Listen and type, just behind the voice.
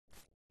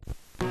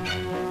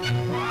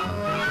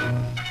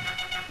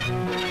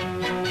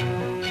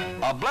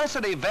A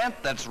blessed event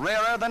that's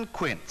rarer than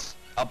quince.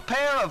 A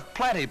pair of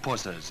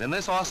platypuses in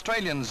this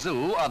Australian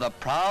zoo are the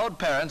proud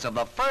parents of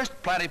the first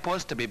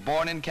platypus to be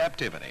born in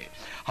captivity.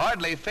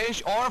 Hardly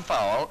fish or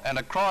fowl, and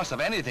a cross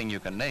of anything you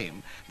can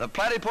name, the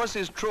platypus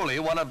is truly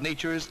one of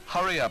nature's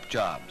hurry-up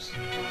jobs.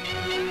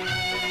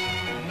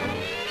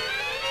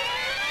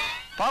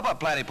 Papa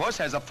platypus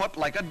has a foot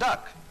like a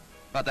duck,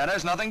 but that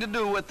has nothing to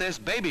do with this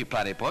baby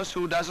platypus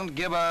who doesn't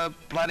give a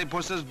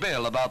platypus's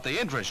bill about the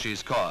interest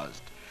she's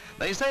caused.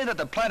 They say that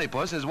the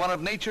platypus is one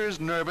of nature's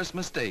nervous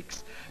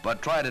mistakes,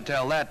 but try to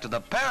tell that to the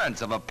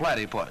parents of a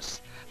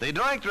platypus. The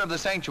director of the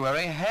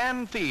sanctuary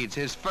hand feeds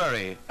his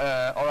furry,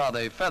 or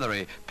rather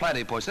feathery,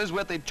 platypuses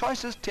with the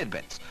choicest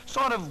tidbits,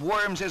 sort of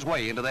worms his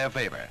way into their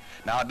favor.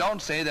 Now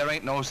don't say there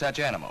ain't no such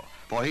animal,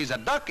 for he's a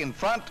duck in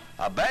front,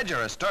 a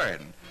badger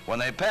astern. When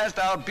they passed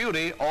out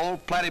Beauty,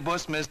 old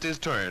Platypus missed his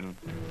turn.